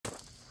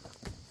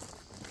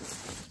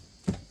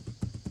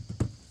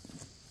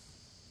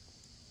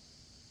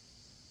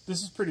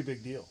This is a pretty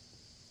big deal.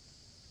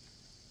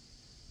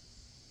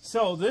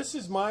 So this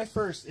is my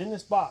first, in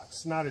this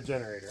box, not a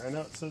generator. I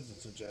know it says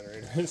it's a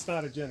generator. It's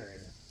not a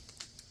generator.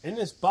 In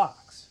this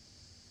box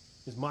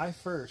is my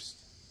first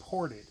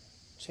ported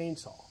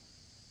chainsaw.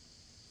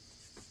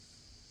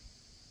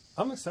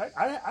 I'm excited.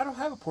 I don't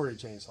have a ported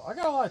chainsaw. I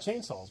got a lot of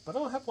chainsaws, but I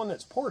don't have one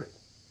that's ported.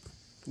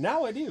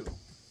 Now I do.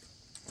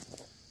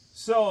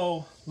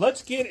 So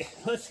let's get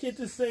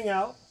this thing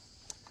out.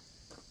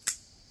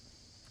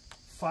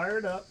 Fire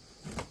it up.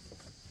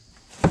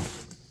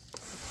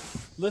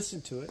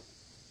 Listen to it.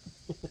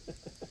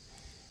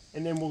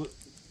 And then we'll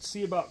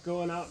see about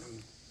going out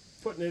and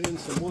putting it in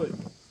some wood.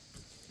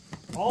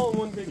 All in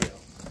one video.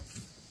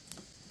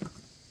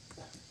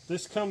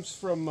 This comes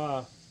from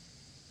my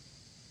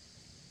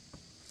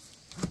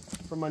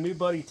new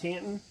buddy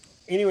Tanton.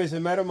 Anyways, I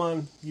met him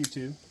on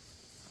YouTube,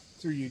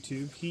 through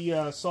YouTube. He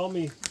saw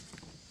me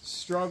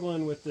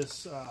struggling with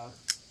this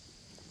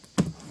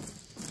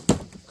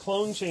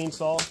clone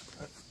chainsaw.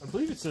 I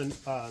believe it's an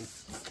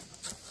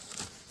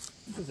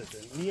what is it? The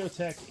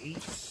Neotec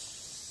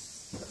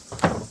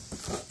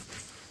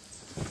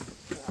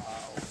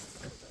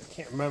I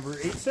can't remember.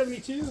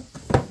 872.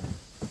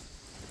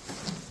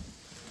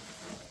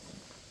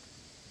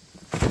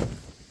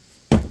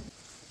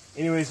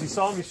 Anyways, he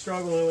saw me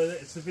struggling with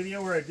it. It's the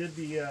video where I did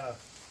the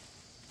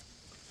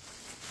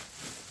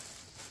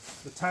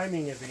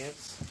timing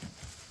advance.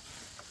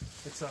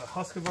 It's a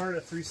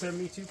Husqvarna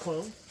 372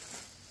 clone.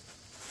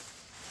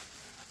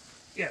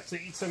 Yeah, it's an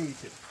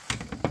 872.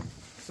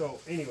 So,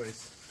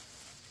 anyways,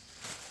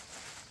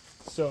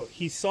 so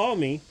he saw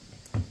my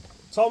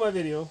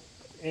video,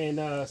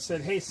 and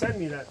said, "Hey, send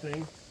me that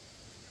thing.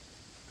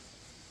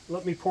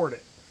 Let me port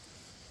it."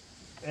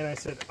 And I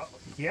said, "Oh,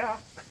 yeah."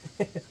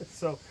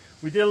 So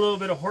we did a little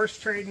bit of horse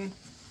trading.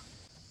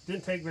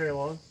 Didn't take very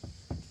long.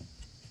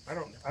 I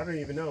don't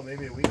even know,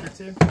 maybe a week or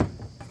two.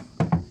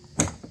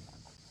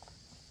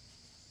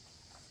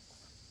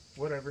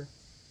 Whatever.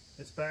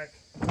 It's back.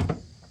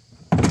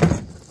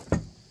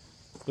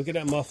 Look at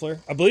that muffler.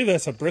 I believe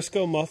that's a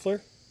Briscoe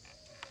muffler.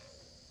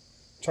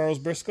 Charles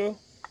Briscoe.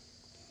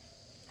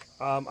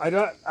 I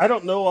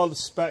don't know all the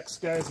specs,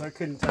 guys. I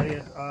couldn't tell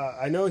you.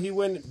 I know he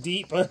went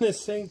deep on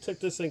this thing, took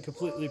this thing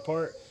completely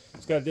apart.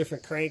 It's got a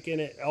different crank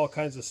in it, all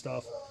kinds of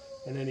stuff.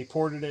 And then he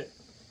ported it.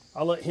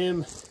 I'll let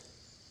him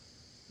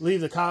leave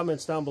the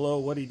comments down below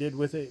what he did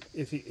with it,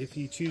 if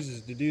he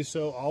chooses to do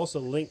so. I'll also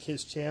link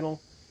his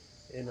channel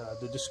in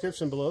the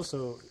description below,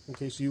 so in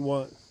case you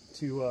want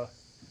to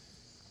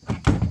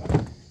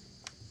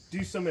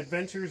do some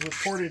adventures with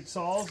ported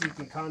saws, you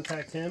can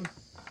contact him.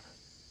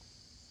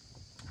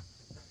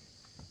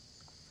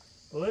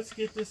 Well, let's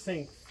get this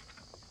thing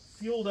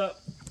fueled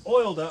up,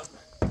 oiled up,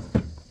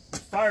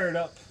 fired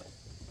up,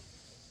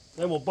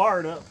 then we'll bar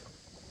it up,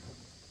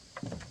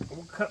 and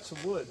we'll cut some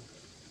wood.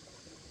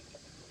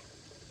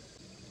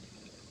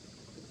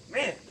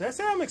 Man, did I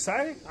say I'm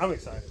excited? I'm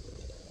excited.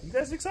 You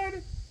guys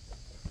excited?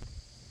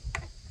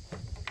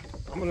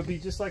 I'm going to be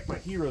just like my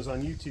heroes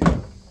on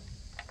YouTube.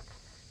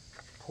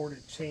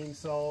 Ported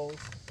chainsaws.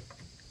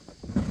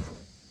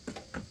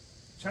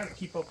 Trying to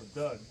keep up with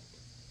Doug.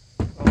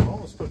 Oh, I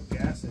almost put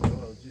gas in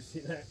oil. Did you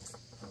see that?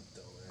 Oh,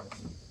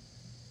 dumbass.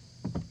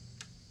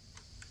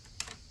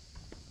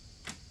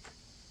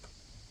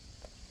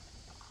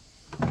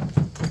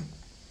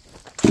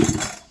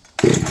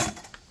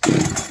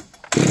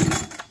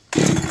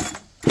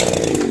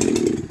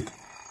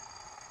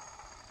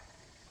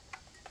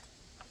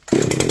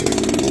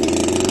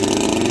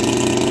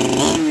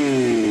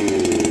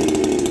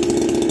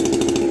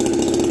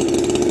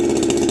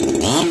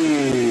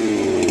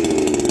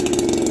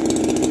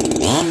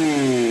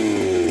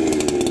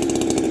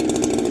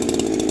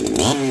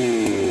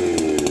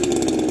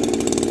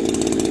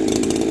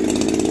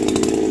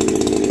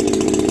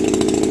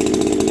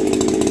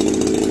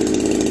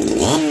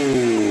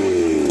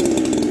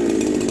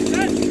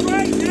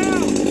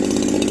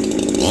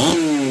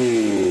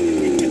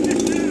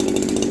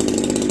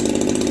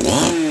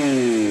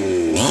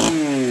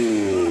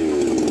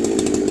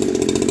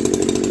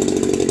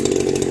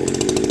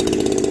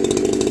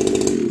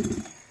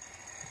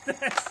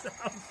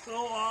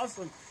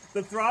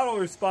 The throttle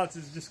response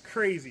is just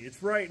crazy.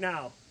 It's right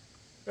now.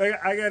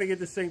 I got to get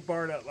this thing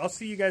barred up. I'll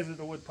see you guys at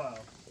the wood pile.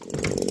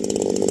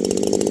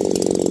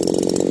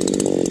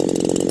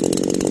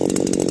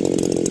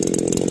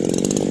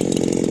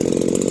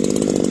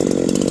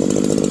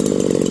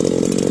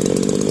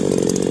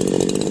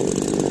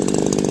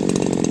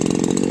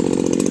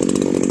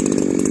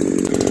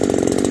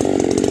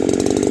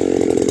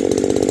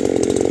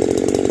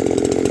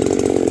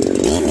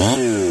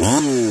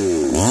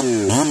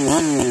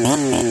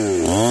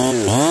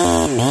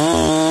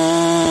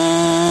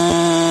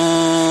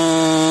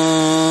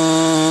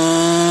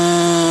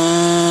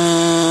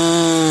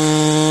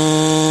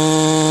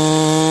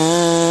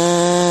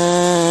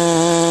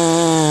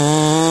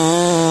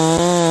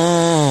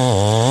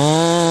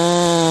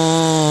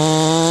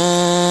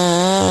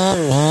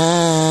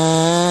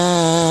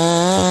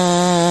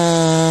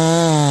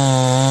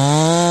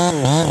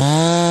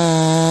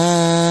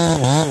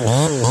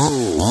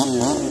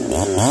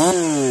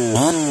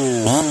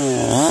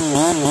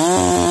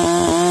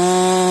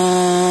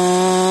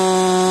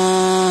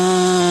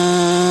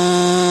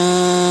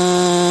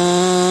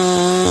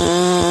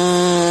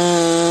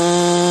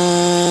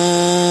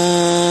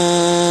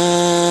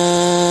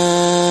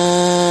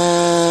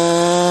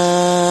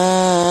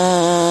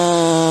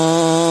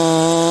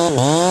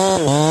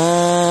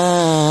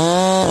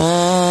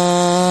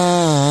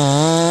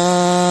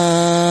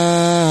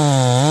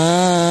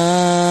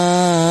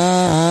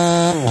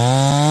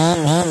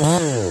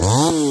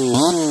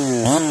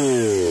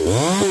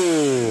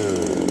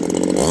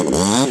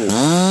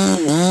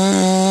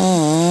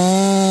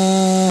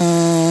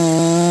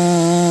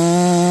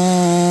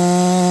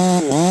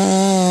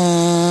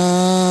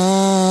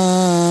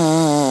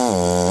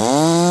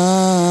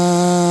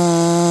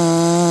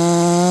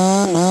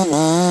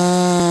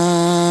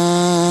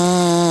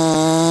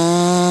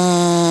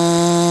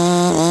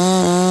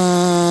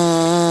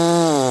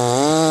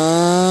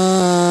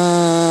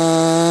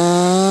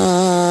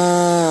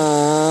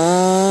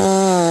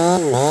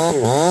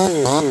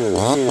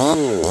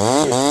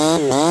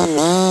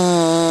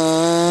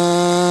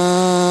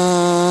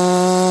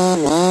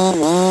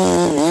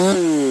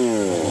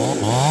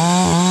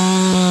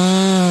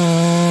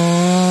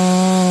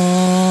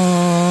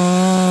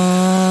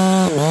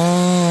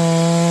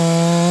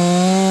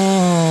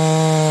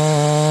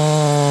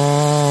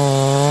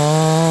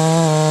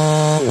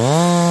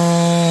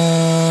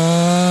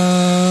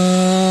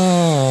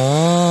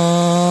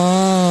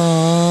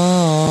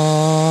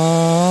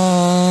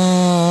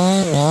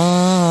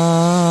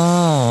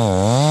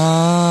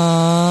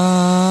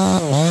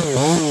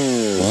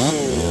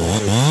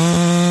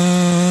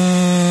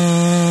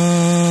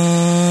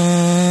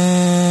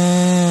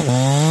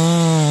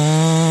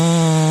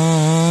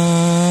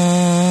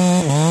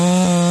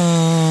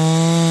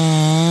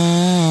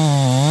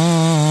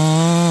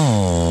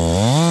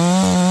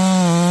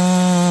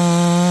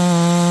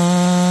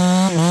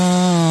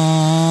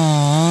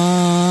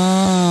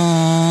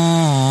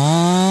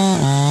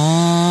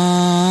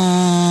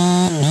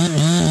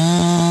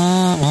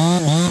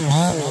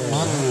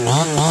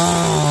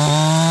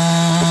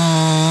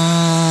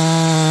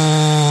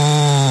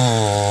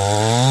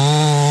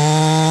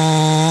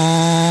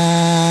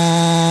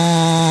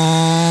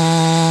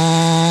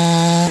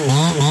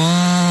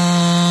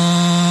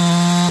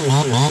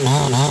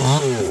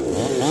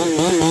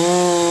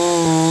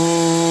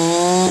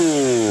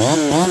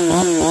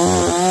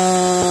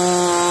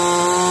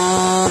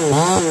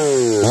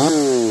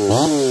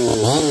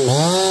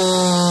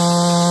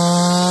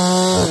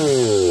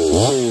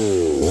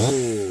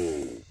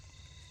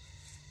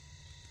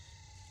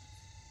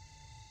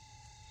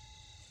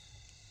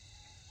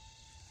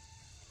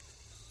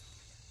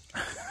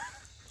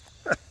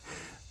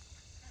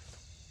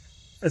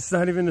 It's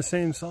not even the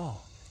same saw.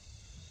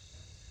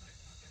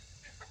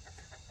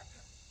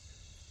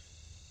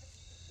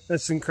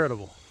 That's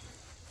incredible.